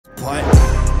But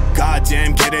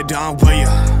goddamn, get it done, will ya?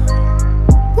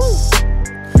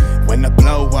 Woo. When the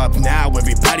blow up now,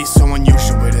 everybody's so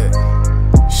unusual with it.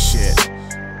 Shit.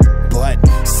 But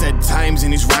said times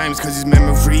in his rhymes, cause his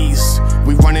memories.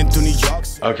 We running through New York.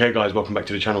 Okay guys, welcome back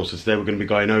to the channel. So today we're going to be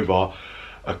going over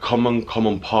a common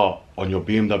part on your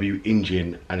BMW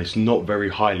engine, and it's not very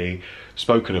highly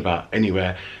spoken about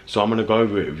anywhere. So I'm going to go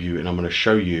over it with you and I'm going to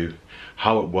show you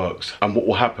how it works and what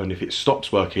will happen if it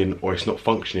stops working or it's not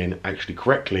functioning actually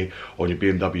correctly on your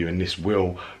BMW, and this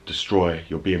will destroy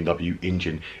your BMW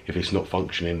engine if it's not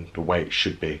functioning the way it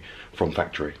should be from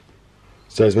factory.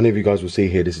 So as many of you guys will see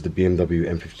here, this is the BMW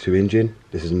M52 engine.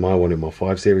 This is my one in my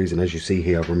 5 Series, and as you see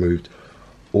here, I've removed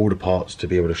all the parts to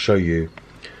be able to show you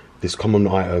this common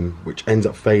item which ends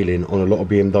up failing on a lot of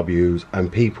BMWs,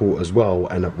 and people as well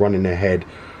end up running their head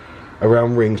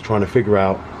around rings trying to figure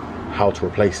out how to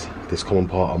replace this common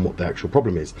part and what the actual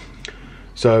problem is.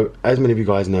 So as many of you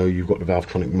guys know, you've got the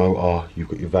Valvetronic motor, you've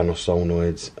got your Vanos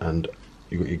solenoids, and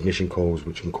you've got your ignition coils,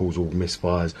 which can cause all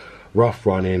misfires, rough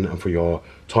running, and for your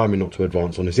timing not to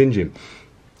advance on this engine.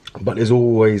 But there's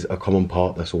always a common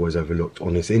part that's always overlooked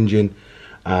on this engine,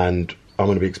 and I'm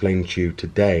going to be explaining to you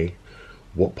today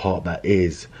what part that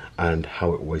is and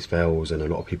how it always fails, and a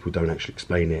lot of people don't actually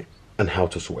explain it and how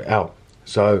to sort it out.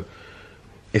 So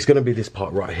it's going to be this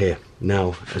part right here.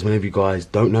 Now, as many of you guys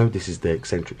don't know, this is the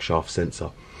eccentric shaft sensor.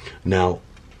 Now,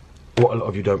 what a lot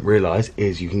of you don't realize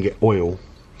is you can get oil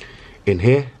in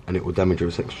here and it will damage your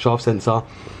eccentric shaft sensor.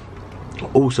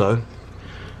 Also,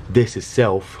 this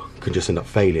itself can just end up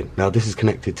failing. Now, this is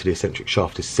connected to the eccentric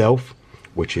shaft itself,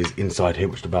 which is inside here,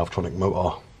 which the Valvetronic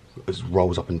motor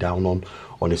rolls up and down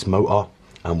on this motor,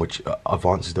 and which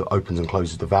opens and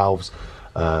closes the valves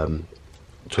to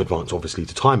advance obviously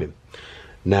to timing.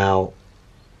 Now,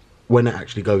 when it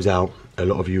actually goes out, a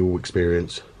lot of you will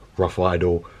experience rough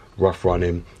idle, rough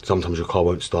running. Sometimes your car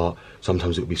won't start,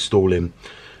 sometimes it'll be stalling.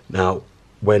 Now,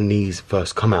 when these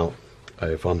first come out,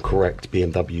 if I'm correct,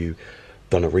 BMW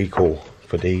done a recall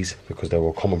for these because they were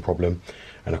a common problem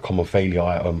and a common failure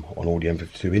item on all the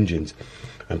M52 engines,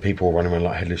 and people were running around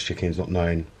like headless chickens not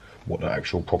knowing what the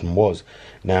actual problem was.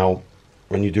 Now,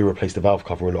 when you do replace the valve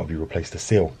cover, a lot of you replace the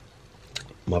seal.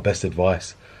 My best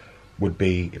advice would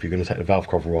be, if you're going to take the valve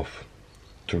cover off,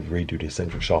 to redo the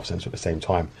eccentric shaft sensor at the same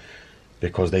time,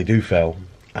 because they do fail.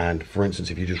 And for instance,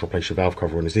 if you just replace your valve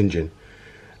cover on this engine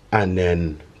and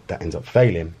then that ends up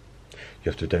failing,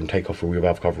 you have to then take off all your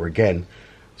valve cover again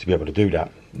to be able to do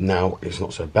that. Now, it's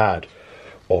not so bad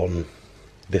on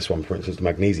this one, for instance, the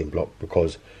magnesium block,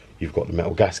 because you've got the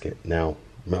metal gasket. Now,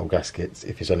 metal gaskets,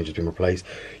 if it's only just been replaced,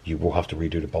 you will have to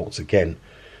redo the bolts again.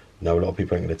 Now, a lot of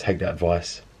people ain't going to take that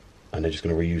advice and they're just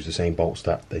going to reuse the same bolts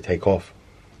that they take off,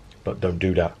 but don't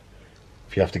do that.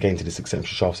 If you have to get into this eccentric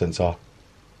shaft sensor,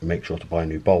 make sure to buy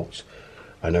new bolts.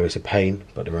 I know it's a pain,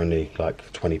 but they're only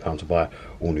like £20 to buy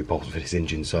all new bolts for this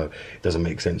engine, so it doesn't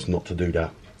make sense not to do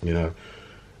that, you know.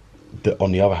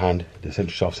 On the other hand, the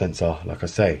eccentric shaft sensor, like I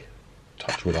say,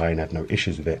 touch wood, I ain't had no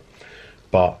issues with it,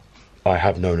 but I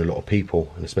have known a lot of people,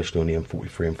 and especially on the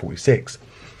M43 and 46,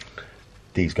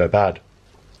 these go bad.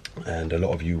 And a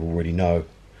lot of you already know,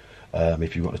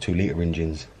 if you've got the 2-litre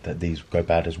engines, that these go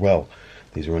bad as well.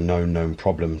 These are a known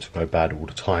problem to go bad all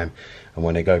the time, and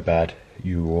when they go bad,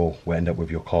 you will end up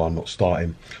with your car not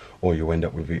starting, or you'll end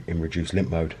up with it in reduced limp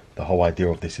mode. The whole idea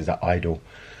of this is that idle,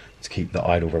 to keep the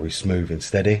idle very smooth and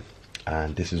steady,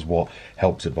 and this is what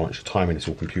helps advance your timing. It's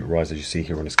all computerized, as you see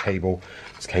here on this cable.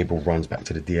 This cable runs back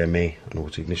to the DME and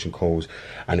auto ignition coils,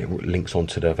 and it links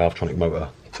onto the Valvetronic motor.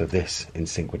 So this, in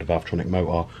sync with the Valvetronic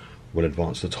motor, will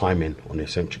advance the timing on the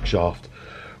eccentric shaft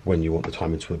when you want the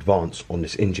timing to advance on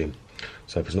this engine.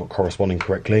 So if it's not corresponding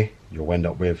correctly, you'll end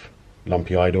up with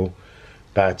lumpy idle,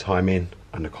 bad timing,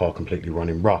 and the car completely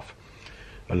running rough.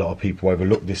 A lot of people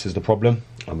overlook this as the problem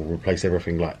and will replace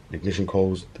everything, like the ignition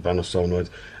coils, the Vanos solenoids,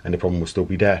 and the problem will still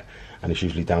be there, and it's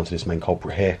usually down to this main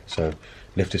culprit here. So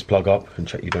lift this plug up and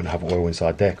check you don't have oil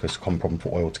inside there, because it's a common problem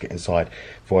for oil to get inside.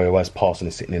 If oil has passed and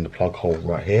is sitting in the plug hole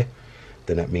right here,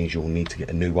 then that means you'll need to get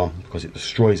a new one, because it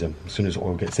destroys them. As soon as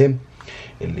oil gets in,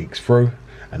 it leaks through,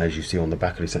 and as you see on the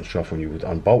back of the eccentric shaft, when you would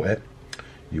unbolt it,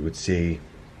 you would see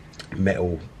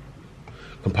metal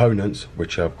components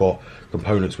which have got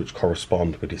components which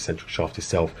correspond with the eccentric shaft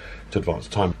itself to advance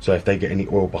time. So if they get any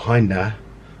oil behind there,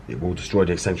 it will destroy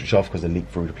the eccentric shaft, because they leak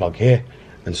through the plug here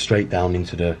and straight down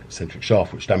into the eccentric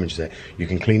shaft, which damages it. You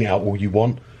can clean it out all you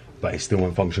want, but it still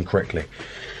won't function correctly.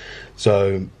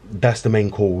 So that's the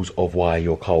main cause of why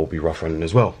your car will be rough running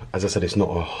as well. As I said, it's not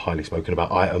a highly spoken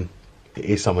about item. It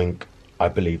is something I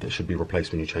believe that should be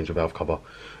replaced when you change your valve cover.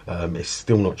 It's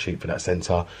still not cheap for that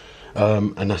sensor,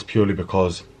 and that's purely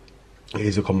because it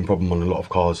is a common problem on a lot of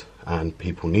cars and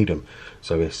people need them,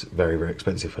 so it's very, very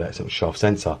expensive for that shaft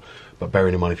sensor. But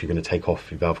bearing in mind, if you're going to take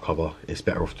off your valve cover, it's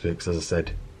better off to do it, because as I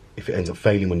said, if it ends up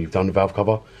failing when you've done the valve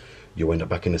cover, you'll end up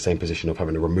back in the same position of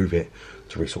having to remove it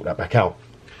to resort that back out.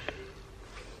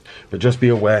 But just be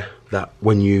aware that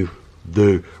when you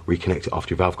do reconnect it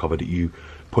after your valve cover, that you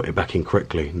put it back in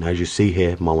correctly. Now as you see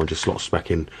here, my one just slots back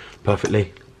in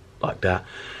perfectly like that.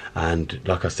 And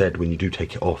like I said, when you do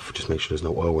take it off, just make sure there's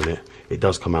no oil in it. It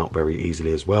does come out very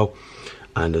easily as well,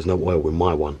 and there's no oil in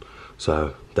my one,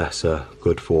 so that's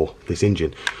good for this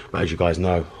engine. But as you guys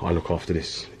know, I look after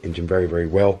this engine very, very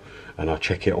well, and I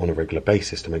check it on a regular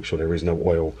basis to make sure there is no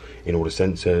oil in all the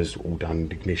sensors, all down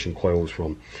the ignition coils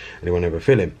from anyone ever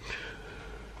filling.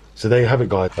 So there you have it,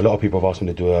 guys. A lot of people have asked me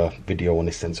to do a video on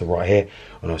this sensor right here.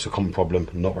 I know it's a common problem,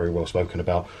 not very well spoken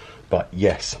about, but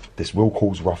yes, this will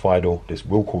cause rough idle, this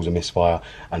will cause a misfire,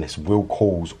 and this will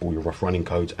cause all your rough running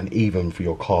codes, and even for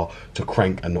your car to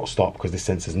crank and not start, because this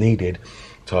sensor is needed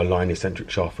to align the eccentric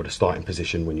shaft for the starting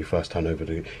position when you first turn over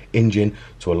the engine,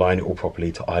 to align it all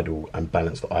properly to idle and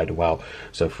balance the idle out.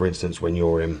 So for instance, when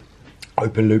you're in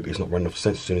open loop, it's not running off the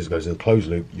sensor. As soon as it goes in closed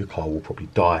loop, your car will probably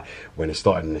die when it's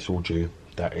starting, and it's all due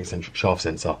that eccentric shaft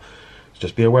sensor. So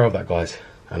just be aware of that, guys.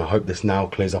 And I hope this now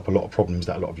clears up a lot of problems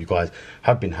that a lot of you guys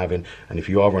have been having. And if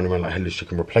you are running around like headless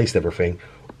chicken, replaced everything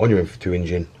on your M52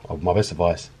 engine, my best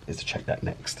advice is to check that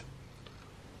next.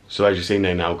 So as you've seen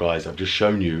there now, guys, I've just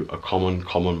shown you a common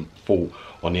fault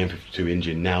on the M52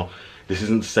 engine. Now, this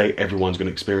isn't to say everyone's going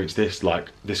to experience this. Like,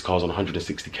 this car's on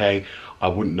 160k. I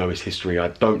wouldn't know its history. I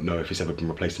don't know if it's ever been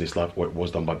replaced in its life, or it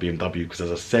was done by BMW, because as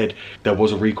I said, there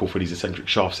was a recall for these eccentric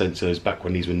shaft sensors back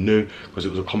when these were new, because it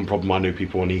was a common problem. I knew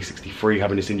people on the E63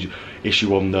 having this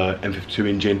issue on the M52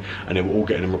 engine, and they were all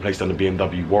getting them replaced under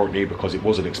BMW warranty, because it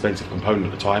was an expensive component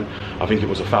at the time. I think it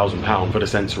was £1,000 for the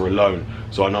sensor alone.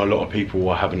 So I know a lot of people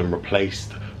were having them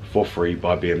replaced for free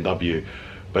by BMW.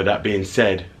 But that being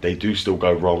said, they do still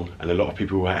go wrong, and a lot of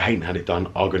people who haven't had it done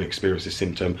are going to experience this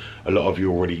symptom. A lot of you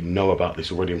already know about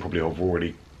this already, and probably have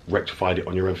already rectified it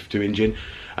on your M52 engine.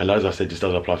 And as I said, this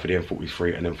does apply for the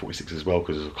M43 and M46 as well,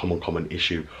 because there's a common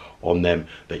issue on them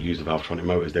that use the Valvetronic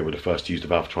motors. They were the first to use the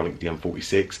Valvetronic, the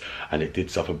M46, and it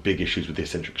did suffer big issues with the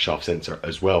eccentric shaft sensor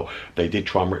as well. They did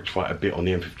try and rectify it a bit on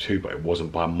the M52, but it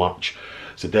wasn't by much.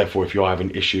 So therefore, if you're having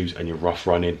issues and you're rough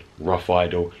running, rough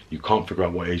idle, you can't figure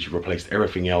out what it is, you've replaced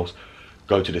everything else,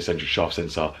 go to the eccentric shaft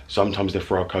sensor. Sometimes they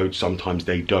throw a code, sometimes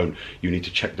they don't. You need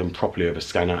to check them properly over a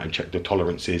scanner and check the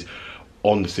tolerances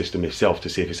on the system itself to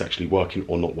see if it's actually working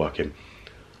or not working.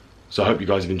 So I hope you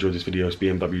guys have enjoyed this video. It's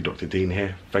BMW Dr. Dean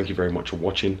here. Thank you very much for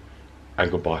watching, and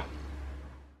goodbye.